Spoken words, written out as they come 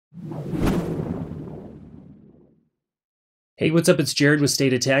Hey, what's up? It's Jared with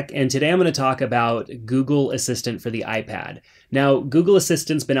State of Tech, and today I'm going to talk about Google Assistant for the iPad. Now, Google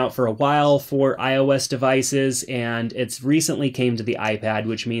Assistant's been out for a while for iOS devices, and it's recently came to the iPad,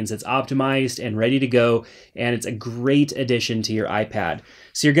 which means it's optimized and ready to go, and it's a great addition to your iPad.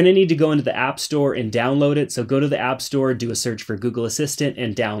 So you're going to need to go into the App Store and download it. So go to the App Store, do a search for Google Assistant,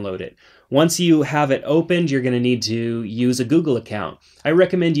 and download it. Once you have it opened, you're going to need to use a Google account. I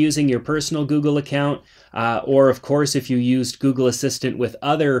recommend using your personal Google account, or of course, if you used Google Assistant with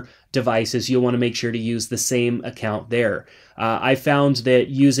other devices, you'll want to make sure to use the same account there. I found that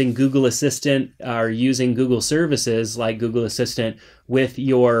using Google Assistant or using Google services like Google Assistant with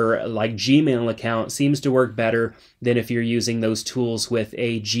your Gmail account seems to work better than if you're using those tools with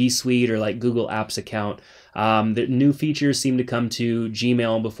a G Suite or like Google Apps account. The new features seem to come to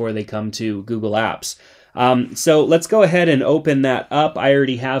Gmail before they come to Google Apps. So let's go ahead and open that up. I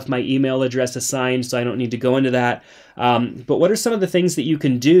already have my email address assigned, so I don't need to go into that. But what are some of the things that you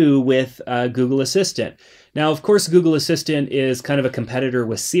can do with Google Assistant? Now, of course, Google Assistant is kind of a competitor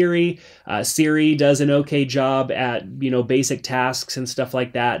with Siri. Siri does an okay job at, basic tasks and stuff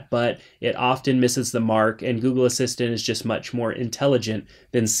like that, but it often misses the mark, and Google Assistant is just much more intelligent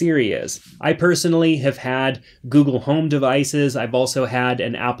than Siri is. I personally have had Google Home devices. I've also had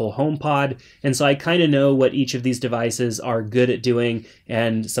an Apple HomePod, and so I kind of know what each of these devices are good at doing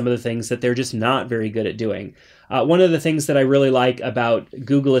and some of the things that they're just not very good at doing. One of the things that I really like about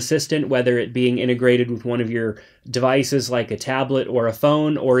Google Assistant, whether it being integrated with one of your devices like a tablet or a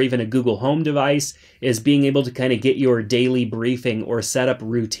phone or even a Google Home device, is being able to kind of get your daily briefing or set up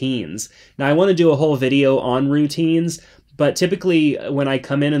routines. Now, I want to do a whole video on routines, but typically when I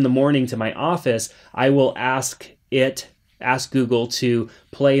come in the morning to my office, I will ask Google to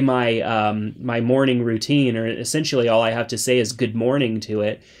play my my morning routine, or essentially all I have to say is good morning to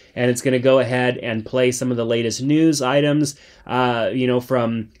it, and it's going to go ahead and play some of the latest news items,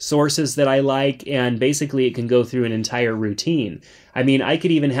 from sources that I like, and basically it can go through an entire routine. I mean, I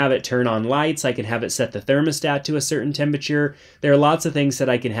could even have it turn on lights. I can have it set the thermostat to a certain temperature. There are lots of things that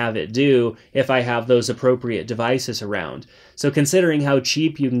I can have it do if I have those appropriate devices around. So considering how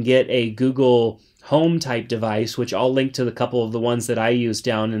cheap you can get a Google Home type device, which I'll link to a couple of the ones that I use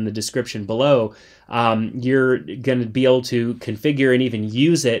down in the description below, you're going to be able to configure and even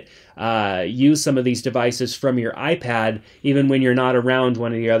use some of these devices from your iPad, even when you're not around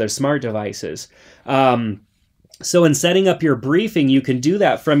one of the other smart devices. So in setting up your briefing, you can do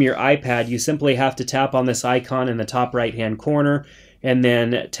that from your iPad. You simply have to tap on this icon in the top right-hand corner, and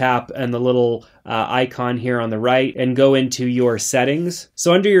then tap on the little icon here on the right and go into your settings.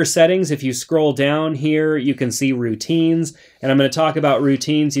 So under your settings, if you scroll down here, you can see routines, and I'm going to talk about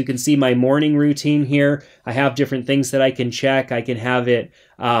routines. You can see my morning routine here. I have different things that I can check. I can have it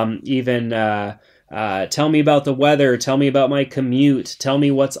tell me about the weather, tell me about my commute, tell me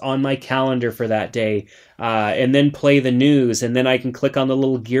what's on my calendar for that day, and then play the news. And then I can click on the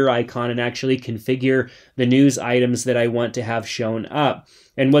little gear icon and actually configure the news items that I want to have shown up.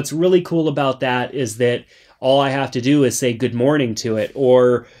 And what's really cool about that is that all I have to do is say good morning to it,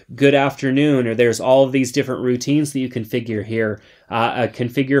 or good afternoon, or there's all of these different routines that you configure here. A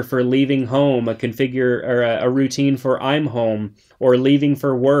configure for leaving home, a configure or a routine for I'm home, or leaving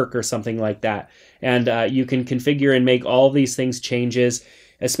for work, or something like that. And you can configure and make all these things changes.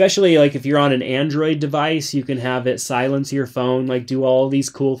 Especially like if you're on an Android device, you can have it silence your phone, like do all these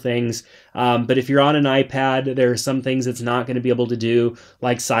cool things. But if you're on an iPad, there are some things it's not going to be able to do,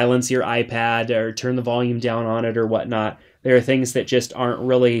 like silence your iPad or turn the volume down on it or whatnot. There are things that just aren't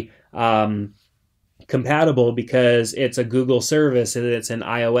really compatible because it's a Google service and it's an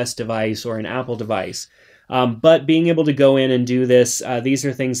iOS device or an Apple device. But being able to go in and do this, these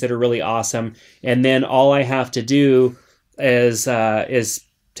are things that are really awesome. And then all I have to do is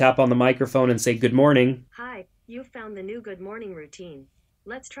tap on the microphone and say good morning. Hi, you've found the new good morning routine.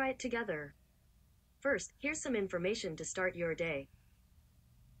 Let's try it together. First, here's some information to start your day.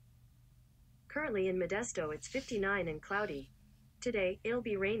 Currently in Modesto, it's 59 and cloudy. Today, it'll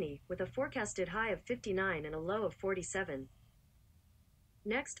be rainy, with a forecasted high of 59 and a low of 47.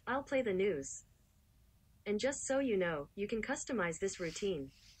 Next, I'll play the news. And just so you know, you can customize this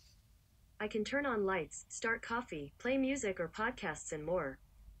routine. I can turn on lights, start coffee, play music or podcasts, and more.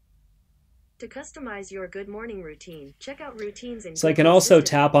 To customize your good morning routine, check out routines in Google. So I can also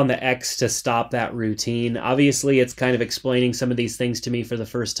tap on the X to stop that routine. Obviously, it's kind of explaining some of these things to me for the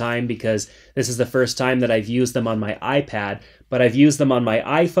first time because this is the first time that I've used them on my iPad. but I've used them on my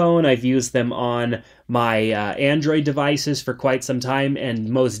iPhone, I've used them on my Android devices for quite some time, and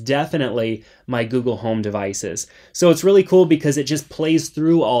most definitely my Google Home devices. So it's really cool because it just plays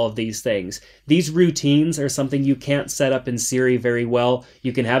through all of these things. These routines are something you can't set up in Siri very well.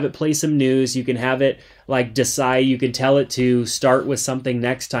 You can have it play some news, you can have it like decide, you can tell it to start with something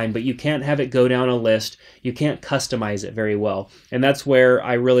next time, but you can't have it go down a list. You can't customize it very well. And that's where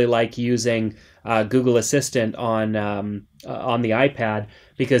I really like using Google Assistant on the iPad,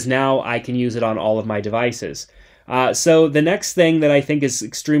 because now I can use it on all of my devices. So the next thing that I think is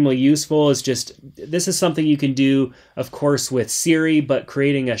extremely useful is just, this is something you can do, of course, with Siri, but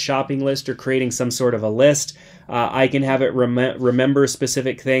creating a shopping list or creating some sort of a list. I can have it remember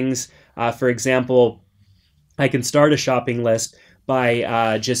specific things. For example, I can start a shopping list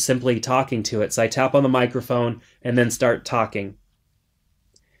by just simply talking to it. So I tap on the microphone and then start talking.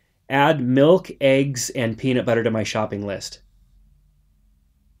 Add milk, eggs, and peanut butter to my shopping list.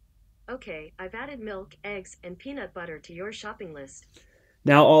 Okay, I've added milk, eggs, and peanut butter to your shopping list.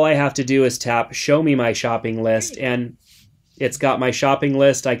 Now all I have to do is tap show me my shopping list, and it's got my shopping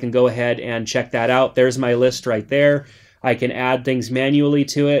list. I can go ahead and check that out. There's my list right there. I can add things manually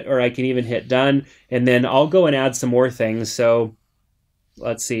to it, or I can even hit done, and then I'll go and add some more things. So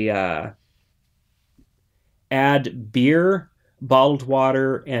let's see, add beer, bottled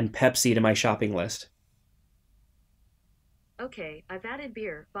water, and Pepsi to my shopping list. Okay, I've added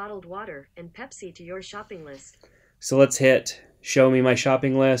beer, bottled water, and Pepsi to your shopping list. So let's hit show me my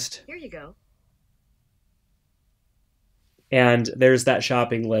shopping list. Here you go. And there's that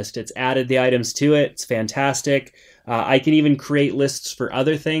shopping list. It's added the items to it. It's fantastic. I can even create lists for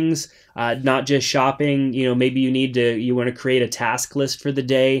other things, not just shopping. You know, maybe you want to create a task list for the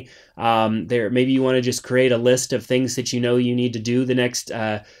day. Maybe you want to just create a list of things that you need to do the next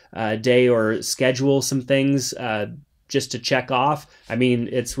day, or schedule some things just to check off. I mean,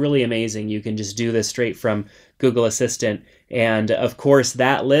 it's really amazing. You can just do this straight from Google Assistant. And of course,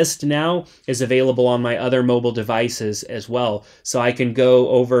 that list now is available on my other mobile devices as well. So I can go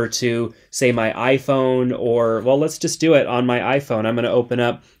over to, say, my iPhone, or, well, let's just do it on my iPhone. I'm going to open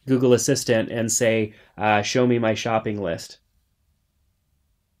up Google Assistant and say, show me my shopping list.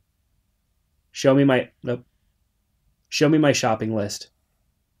 Show me my shopping list.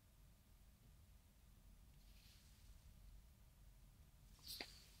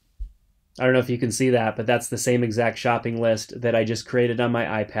 I don't know if you can see that, but that's the same exact shopping list that I just created on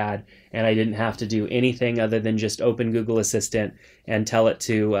my iPad, and I didn't have to do anything other than just open Google Assistant and tell it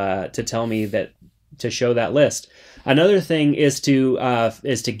to tell me to show that list. Another thing is to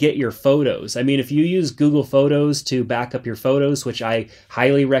get your photos. I mean, if you use Google Photos to back up your photos, which I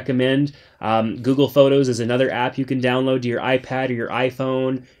highly recommend, Google Photos is another app you can download to your iPad or your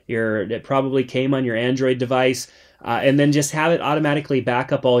iPhone. It probably came on your Android device. And then just have it automatically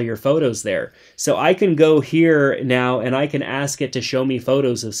back up all your photos there. So I can go here now and I can ask it to show me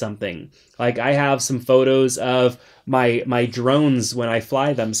photos of something. Like I have some photos of my drones when I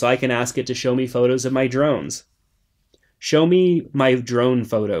fly them, so I can ask it to show me photos of my drones. Show me my drone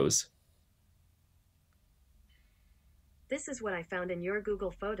photos. This is what I found in your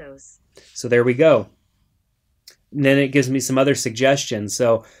Google Photos. So there we go. And then it gives me some other suggestions.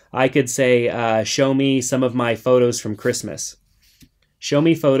 So I could say, show me some of my photos from Christmas. Show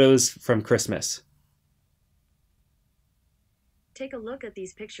me photos from Christmas. Take a look at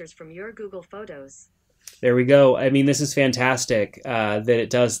these pictures from your Google Photos. There we go. I mean, this is fantastic that it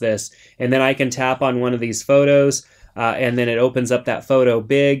does this. And then I can tap on one of these photos, and then it opens up that photo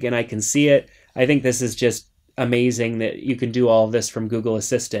big, and I can see it. I think this is just amazing that you can do all of this from Google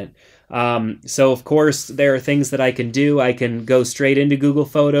Assistant. So of course there are things that I can do. I can go straight into Google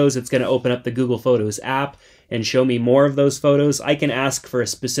Photos. It's going to open up the Google Photos app and show me more of those photos. I can ask for a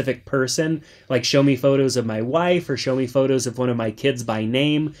specific person, like show me photos of my wife or show me photos of one of my kids by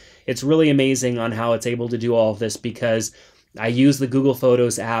name. It's really amazing on how it's able to do all of this, because I use the Google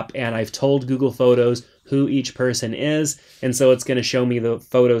Photos app and I've told Google Photos who each person is, and so it's going to show me the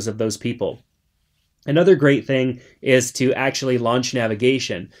photos of those people. Another great thing is to actually launch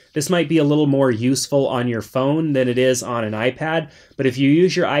navigation. This might be a little more useful on your phone than it is on an iPad, but if you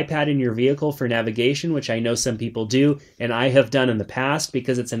use your iPad in your vehicle for navigation, which I know some people do, and I have done in the past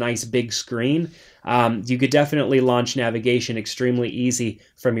because it's a nice big screen, you could definitely launch navigation extremely easy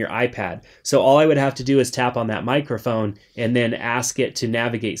from your iPad. So all I would have to do is tap on that microphone and then ask it to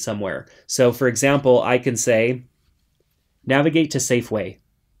navigate somewhere. So for example, I can say, navigate to Safeway.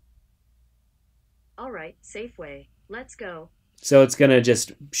 All right, Safeway. Let's go. So it's going to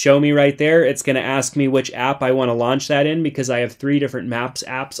just show me right there. It's going to ask me which app I want to launch that in, because I have 3 different Maps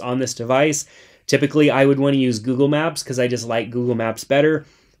apps on this device. Typically, I would want to use Google Maps because I just like Google Maps better.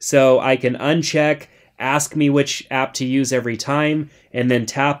 So I can uncheck, ask me which app to use every time, and then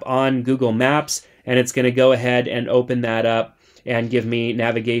tap on Google Maps, and it's going to go ahead and open that up and give me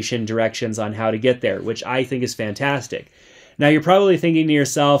navigation directions on how to get there, which I think is fantastic. Now, you're probably thinking to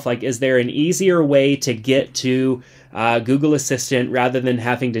yourself, like, is there an easier way to get to Google Assistant rather than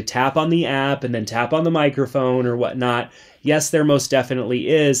having to tap on the app and then tap on the microphone or whatnot? Yes, there most definitely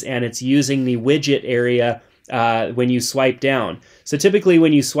is, and it's using the widget area when you swipe down. So typically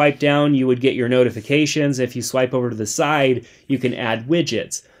when you swipe down, you would get your notifications. If you swipe over to the side, you can add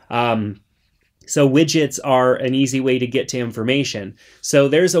widgets. So widgets are an easy way to get to information. So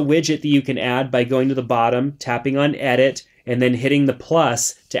there's a widget that you can add by going to the bottom, tapping on Edit, and then hitting the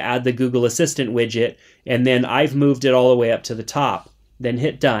plus to add the Google Assistant widget. And then I've moved it all the way up to the top. Then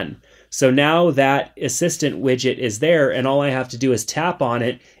hit Done. So now that Assistant widget is there, and all I have to do is tap on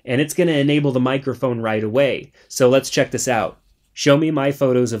it, and it's going to enable the microphone right away. So let's check this out. Show me my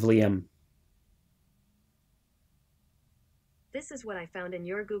photos of Liam. This is what I found in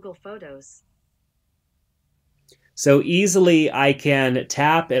your Google Photos. So easily I can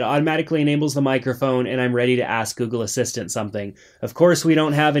tap, it automatically enables the microphone, and I'm ready to ask Google Assistant something. Of course, we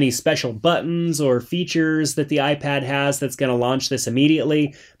don't have any special buttons or features that the iPad has that's going to launch this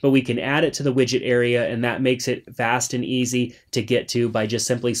immediately, but we can add it to the widget area, and that makes it fast and easy to get to by just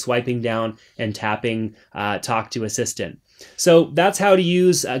simply swiping down and tapping Talk to Assistant. So that's how to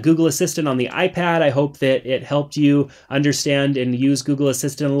use Google Assistant on the iPad. I hope that it helped you understand and use Google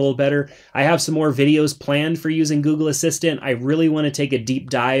Assistant a little better. I have some more videos planned for using Google Assistant. I really want to take a deep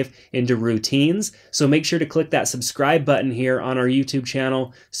dive into routines. So make sure to click that subscribe button here on our YouTube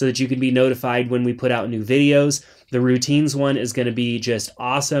channel so that you can be notified when we put out new videos. The routines one is going to be just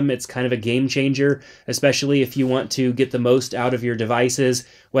awesome. It's kind of a game changer, especially if you want to get the most out of your devices,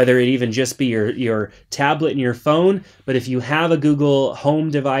 whether it even just be your tablet and your phone. But if you have a Google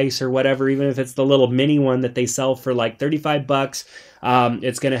Home device or whatever, even if it's the little mini one that they sell for like 35 bucks,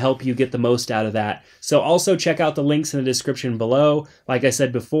 it's going to help you get the most out of that. So also check out the links in the description below. Like I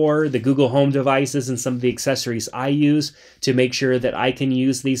said before, the Google Home devices and some of the accessories I use to make sure that I can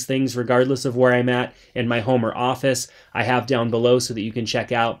use these things regardless of where I'm at in my home or office, I have down below so that you can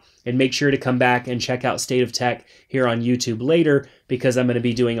check out. And make sure to come back and check out State of Tech here on YouTube later, because I'm going to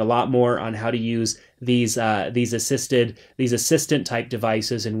be doing a lot more on how to use these assistant type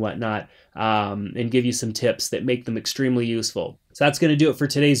devices and whatnot, and give you some tips that make them extremely useful. So that's going to do it for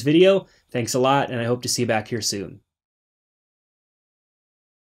today's video. Thanks a lot, and I hope to see you back here soon.